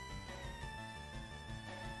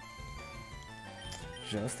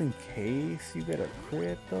 Just in case you get a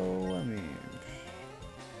crit though, I mean...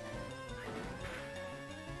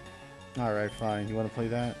 Alright, fine. You wanna play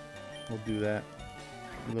that? We'll do that.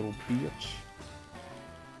 You little bitch.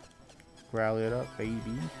 Growl it up, baby.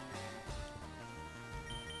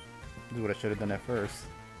 This is what I should have done at first.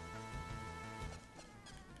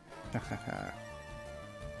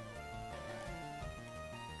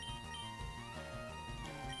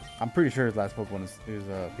 I'm pretty sure his last Pokemon is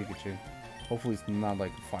Pikachu. Hopefully it's not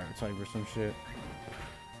like a fire type or some shit.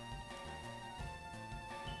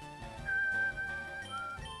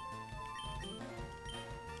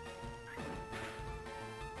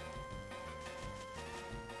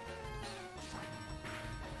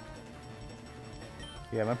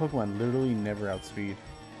 Yeah, my Pokemon literally never outspeed,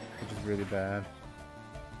 which is really bad.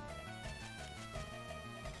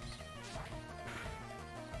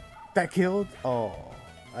 That killed? Oh,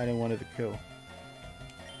 I didn't want it to kill.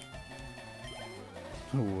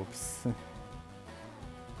 Whoops.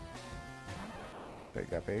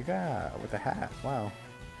 Pega, with the hat. Wow.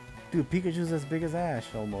 Dude, Pikachu's as big as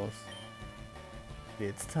Ash almost.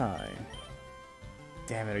 It's time.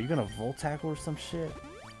 Damn it, are you gonna Volt Tackle or some shit?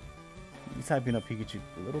 You're typing up Pikachu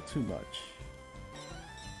a little too much.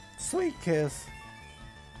 Sweet kiss.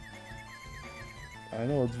 I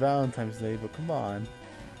know it's Valentine's Day, but come on.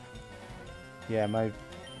 Yeah,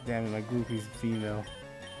 damn it, my groupie's female.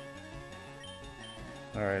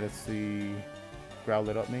 Alright, let's see. Growl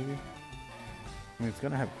it up maybe? I mean, it's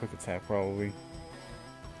gonna have quick attack probably.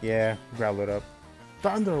 Yeah, growl it up.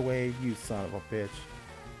 Thunder Wave, you son of a bitch.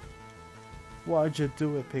 Why'd you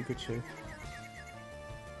do it, Pikachu?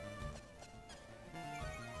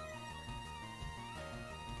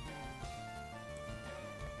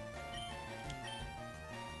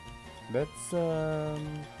 Let's,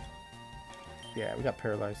 yeah, we got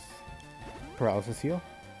paralysis heal.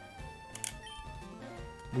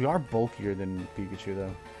 We are bulkier than Pikachu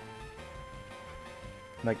though.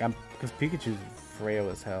 Like, because Pikachu's frail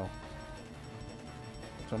as hell.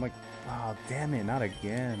 So I'm like, oh, damn it, not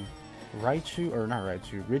again. Raichu, or not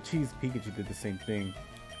Raichu, Ritchie's Pikachu did the same thing.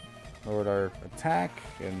 Lowered our attack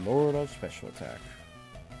and lowered our special attack.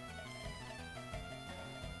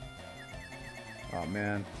 Oh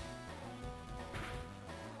man.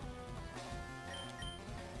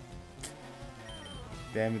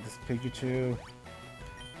 Damn it, this Pikachu.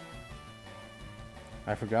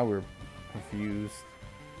 I forgot we were confused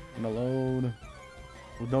and alone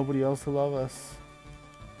with nobody else to love us.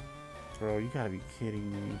 Bro, you gotta be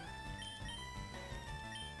kidding me.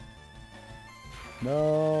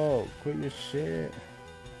 No, quit your shit.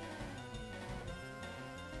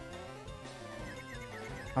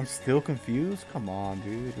 I'm still confused? Come on,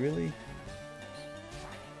 dude, really?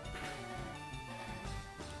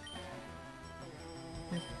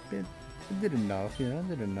 It did enough, you know, it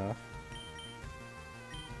did enough.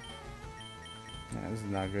 Nah, this is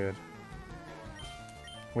not good.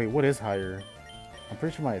 Wait, what is higher? I'm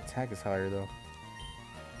pretty sure my attack is higher, though.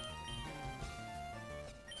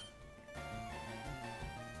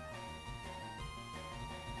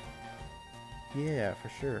 Yeah, for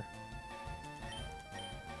sure.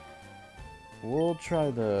 We'll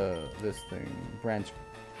try this thing. Branch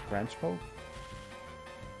poke?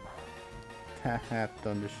 Haha,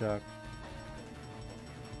 Thundershock.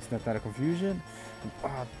 Snap out of confusion.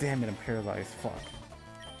 Oh, damn it, I'm paralyzed. Fuck.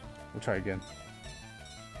 We'll try again.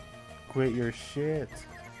 Quit your shit.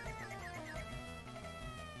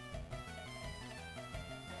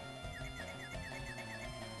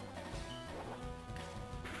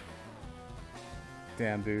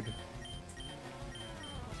 Damn, dude.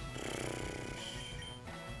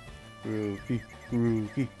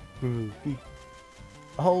 Grookey.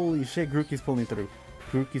 Holy shit, Grookey's pulling through.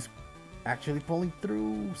 Grookey's actually pulling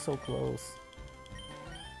through. So close.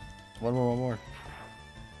 One more.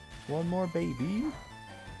 One more, baby.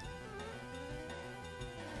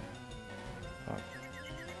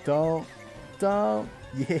 Oh. Don't.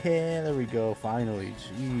 Yeah, there we go. Finally.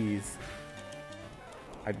 Jeez.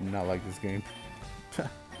 I do not like this game.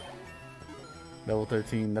 Level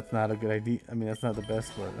 13, that's not a good idea. I mean, that's not the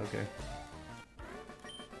best, but okay.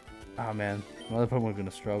 Ah, man. Another Pokemon's gonna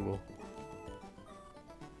struggle.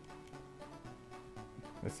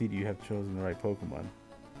 Let's see, do you have chosen the right Pokemon?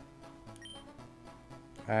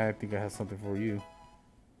 I think I have something for you.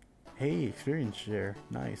 Hey, experience share.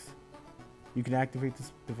 Nice. You can activate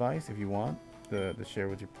this device if you want to share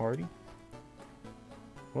with your party.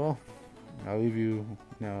 Well, I'll leave you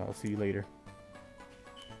now. I'll see you later.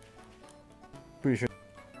 Pretty sure.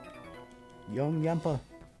 Young Yampa.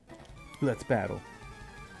 Let's battle.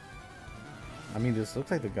 I mean, this looks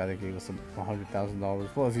like the guy that gave us $100,000.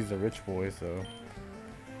 Plus, he's a rich boy, so.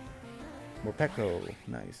 Morpeko.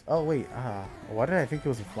 Nice. Oh, wait. Why did I think it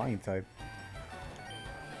was a flying type?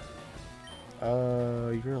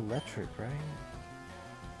 You're electric, right?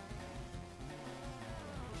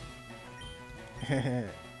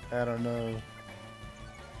 I don't know.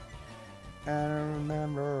 I don't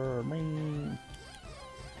remember me.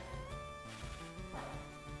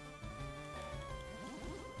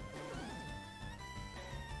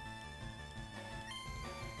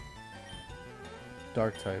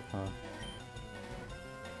 Dark type, huh?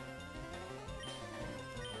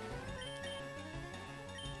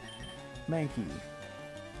 Mankey.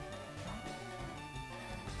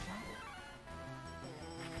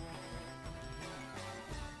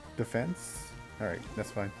 Defense? Alright,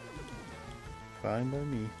 that's fine. Fine by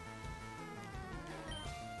me.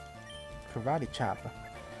 Karate chopper.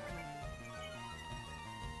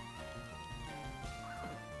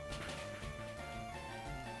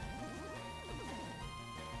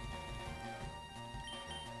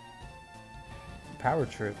 Power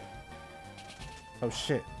trip. Oh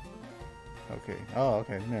shit. Okay. Oh,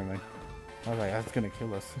 okay. Never mind. I was like, that's gonna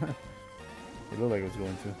kill us. It looked like it was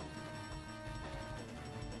going to.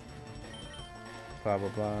 Blah blah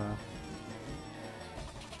blah.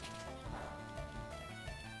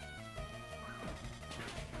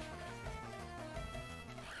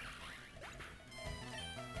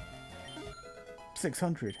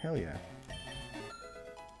 $600. Hell yeah.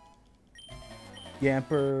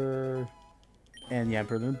 Yamper. And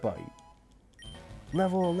Yamperlin Bite.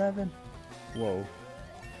 Level 11. Whoa.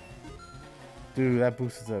 Dude, that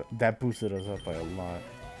boosted us up by a lot.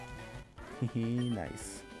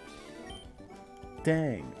 Nice.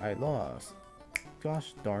 Dang, I lost.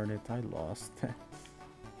 Gosh darn it, I lost.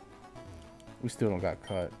 We still don't got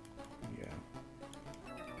cut. Yeah.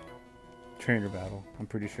 Trainer battle, I'm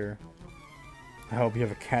pretty sure. I hope you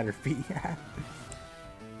have a Caterpie.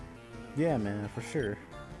 Yeah, man, for sure.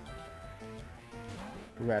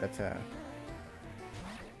 Rattata.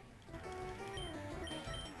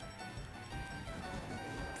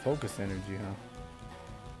 Focus energy, huh?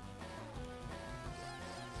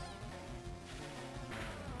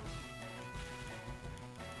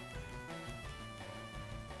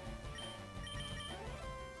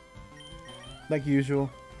 Like usual,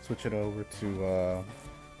 switch it over to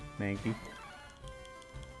Mankey.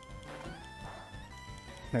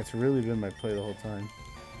 That's really been my play the whole time.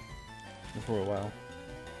 For a while.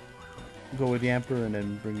 Go with the Emperor and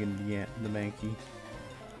then bring in the Mankey.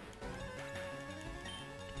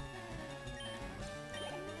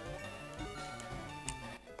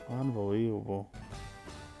 Unbelievable.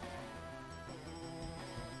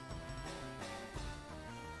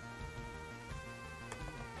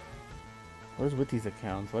 Where's with these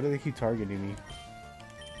accounts? Why do they keep targeting me?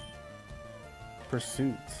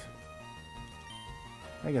 Pursuit.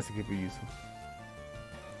 I guess it could be useful.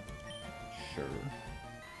 Sure.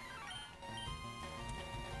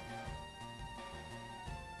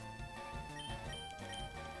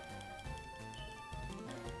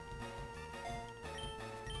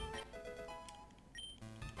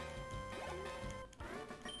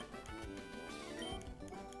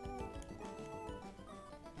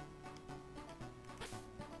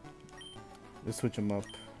 Let's switch them up.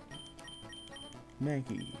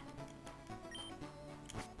 Maggie.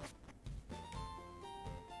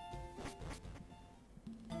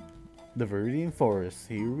 The Viridian Forest.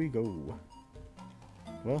 Here we go.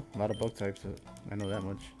 Well, a lot of bug types. I know that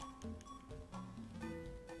much.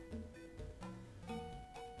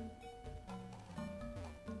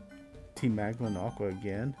 Team Magma and Aqua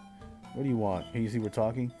again. What do you want? Can you see we're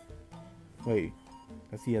talking? Wait.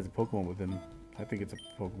 I see he has a Pokemon with him. I think it's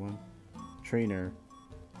a Pokemon. Trainer.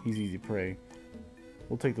 He's easy prey.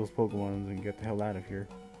 We'll take those Pokemons and get the hell out of here.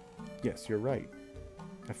 Yes, you're right.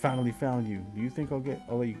 I finally found you. Do you think I'll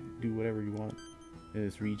let you do whatever you want in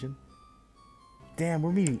this region? Damn,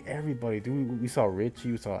 we're meeting everybody. Dude, we saw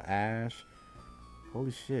Ritchie, we saw Ash.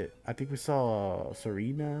 Holy shit. I think we saw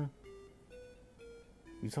Serena.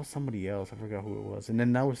 We saw somebody else. I forgot who it was. And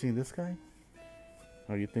then now we're seeing this guy?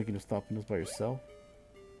 Are you thinking of stopping us by yourself?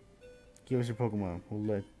 Give us your Pokemon.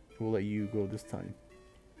 We'll let you go this time.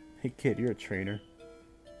 Hey kid, you're a trainer.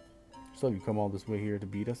 So you come all this way here to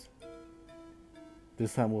beat us?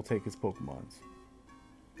 This time we'll take his Pokemons.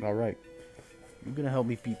 Alright. You're gonna help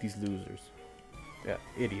me beat these losers. Yeah,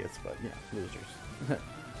 idiots, but yeah, losers.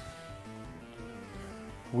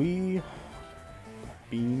 We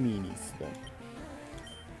be meanies then.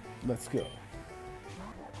 Let's go.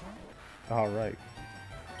 Alright.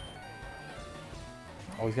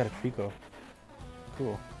 Oh, he's got a Trico.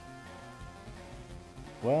 Cool.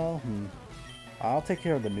 Well, I'll take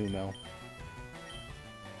care of the new Mel.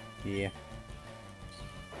 Yeah.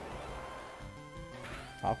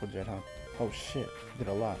 Aqua Jet, huh? Oh shit, did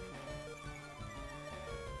a lot.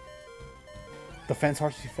 Defense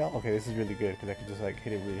harshly fell? Okay, this is really good because I can just like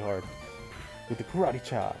hit it really hard. With the Karate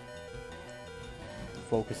Chop.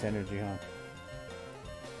 Focus energy, huh?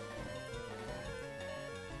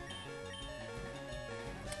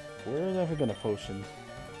 Where's ever gonna potion?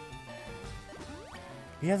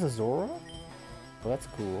 He has a Zora? Well, that's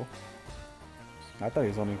cool. I thought he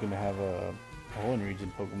was only gonna have a Hoenn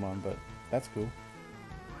region Pokemon, but that's cool.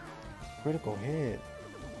 Critical hit.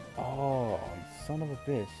 Oh, you son of a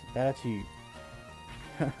bitch. That actually...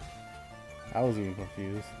 I was even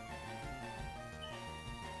confused.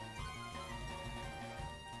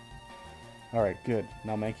 Alright, good.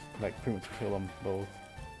 Now make like pretty much kill them both.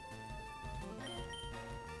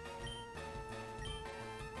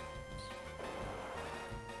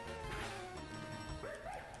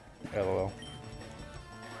 LOL.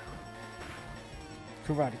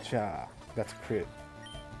 Karate Chop. That's a crit.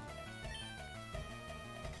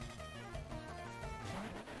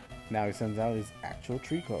 Now he sends out his actual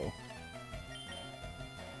Trico.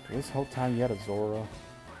 This whole time you had a Zora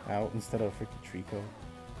out instead of a freaking Trico.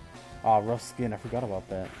 Aw, rough skin. I forgot about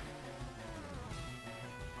that.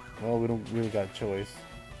 Well, we don't really got a choice.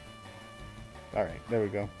 Alright, there we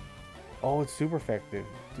go. Oh, it's super effective.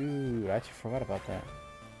 Dude, I actually forgot about that.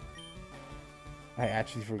 I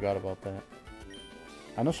actually forgot about that.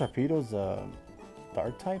 I know Sharpedo's a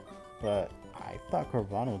dark type, but I thought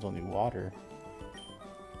Corvano was only water.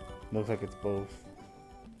 Looks like it's both.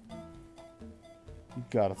 You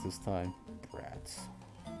got us this time, brats.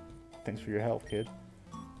 Thanks for your help, kid.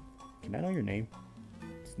 Can I know your name?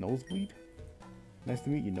 It's Nosebleed? Nice to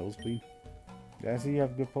meet you, Nosebleed. Yeah, I see you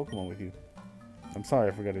have good Pokemon with you. I'm sorry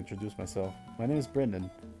I forgot to introduce myself. My name is Brenden.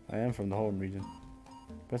 I am from the Hoenn region.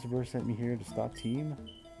 Professor Burr sent me here to stop Team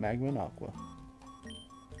Magma and Aqua.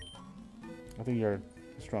 I think you're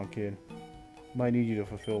a strong kid. Might need you to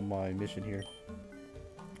fulfill my mission here.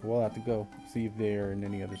 Well, I'll have to go see if they're in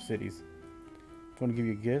any other cities. I want to give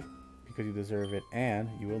you a gift because you deserve it, and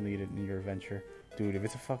you will need it in your adventure. Dude, if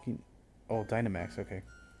it's a fucking... Oh, Dynamax, okay.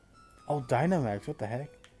 Oh, Dynamax, what the heck?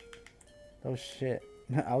 Oh, shit.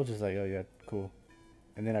 I was just like, oh, yeah, cool.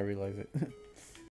 And then I realized it.